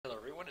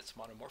it's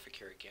monomorphic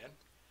here again.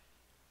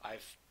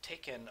 I've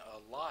taken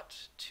a lot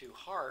to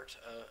heart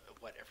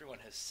what everyone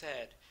has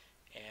said,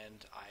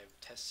 and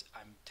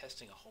I'm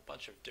testing a whole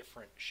bunch of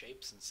different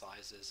shapes and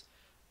sizes.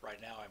 Right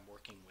now I'm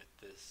working with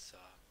this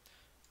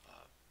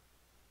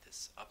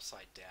this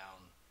upside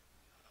down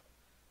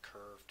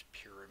curved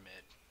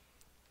pyramid,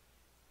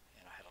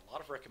 and I had a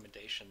lot of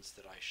recommendations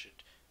that I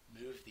should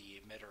move the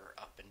emitter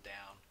up and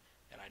down,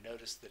 and I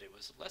noticed that it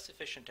was less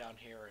efficient down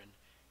here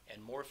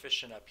and more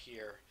efficient up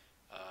here,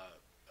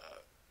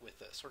 with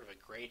a sort of a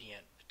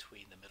gradient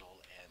between the middle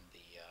and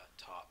the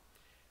top.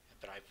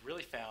 But I've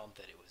really found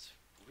that it was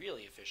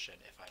really efficient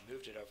if I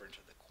moved it over into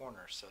the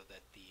corner so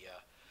that the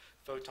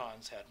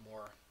photons had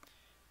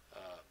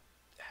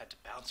to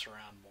bounce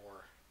around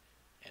more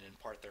and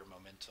impart their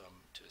momentum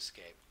to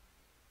escape.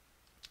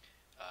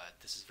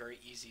 This is very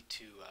easy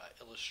to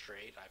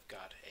illustrate. I've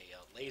got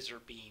a laser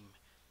beam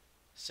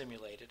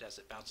simulated as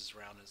it bounces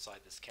around inside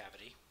this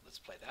cavity. Let's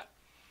play that.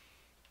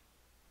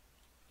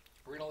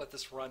 We're going to let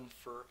this run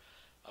for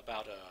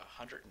about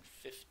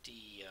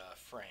 150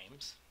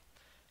 frames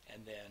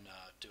and then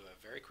do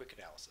a very quick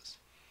analysis.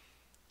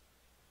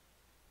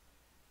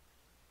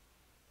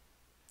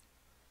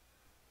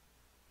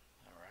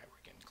 Alright,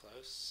 we're getting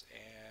close,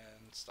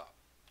 and stop.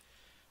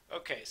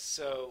 Okay,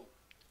 so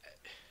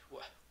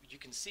you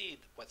can see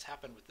what's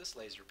happened with this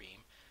laser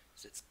beam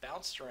is it's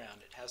bounced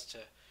around. It has to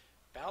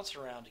bounce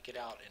around to get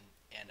out,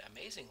 and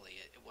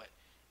amazingly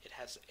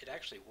it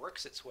actually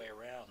works its way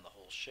around the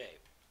whole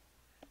shape.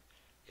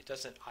 It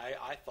doesn't.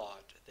 I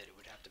thought that it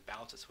would have to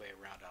bounce its way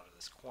around out of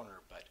this corner,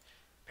 but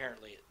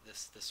apparently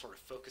this sort of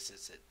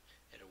focuses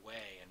it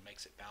away and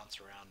makes it bounce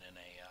around in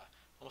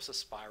almost a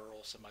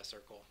spiral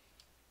semicircle.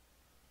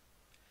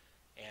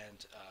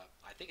 And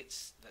I think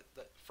it's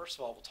first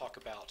of all, we'll talk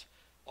about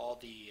all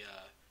the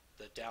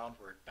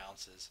downward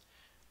bounces,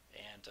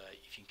 and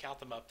if you can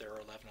count them up, there are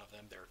 11 of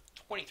them. There are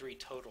 23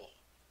 total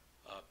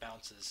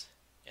bounces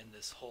in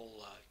this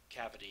whole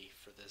cavity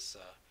for this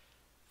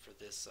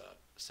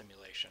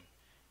simulation.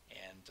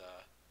 And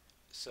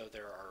so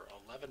there are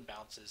 11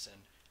 bounces,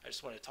 and I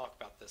just want to talk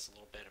about this a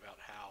little bit about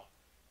how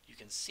you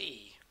can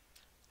see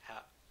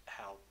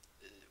how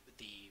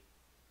the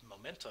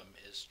momentum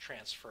is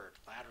transferred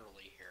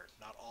laterally here.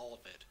 Not all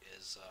of it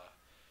is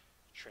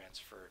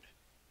transferred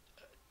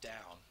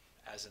down,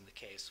 as in the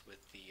case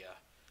with the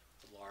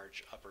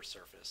large upper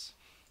surface.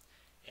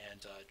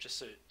 And just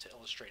to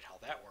illustrate how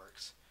that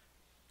works,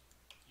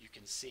 you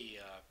can see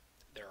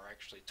there are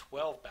actually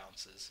 12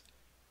 bounces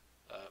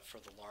for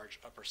the large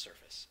upper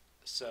surface.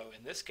 So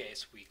in this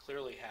case, we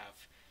clearly have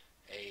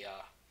a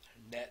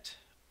net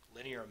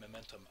linear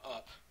momentum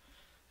up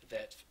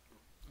that,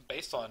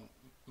 based on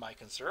my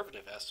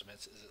conservative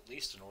estimates, is at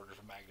least an order of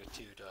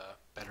magnitude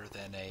better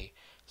than a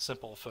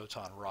simple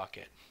photon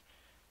rocket.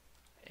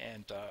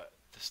 And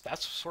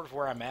that's sort of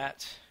where I'm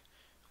at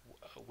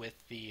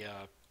with the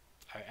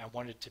I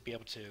wanted to be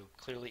able to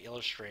clearly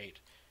illustrate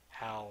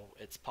how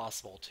it's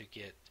possible to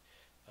get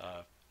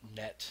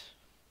net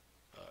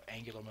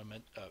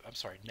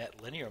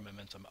linear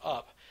momentum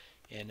up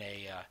in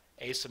a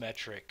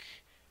asymmetric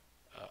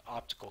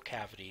optical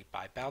cavity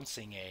by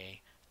bouncing a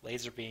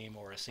laser beam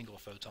or a single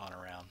photon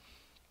around.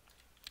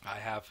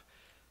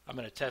 I'm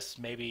going to test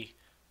maybe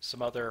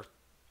some other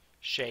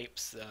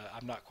shapes.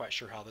 I'm not quite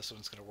sure how this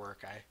one's going to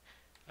work.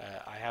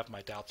 I have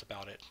my doubts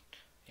about it,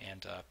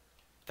 and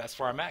that's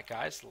where I'm at,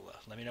 guys.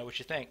 Let me know what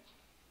you think.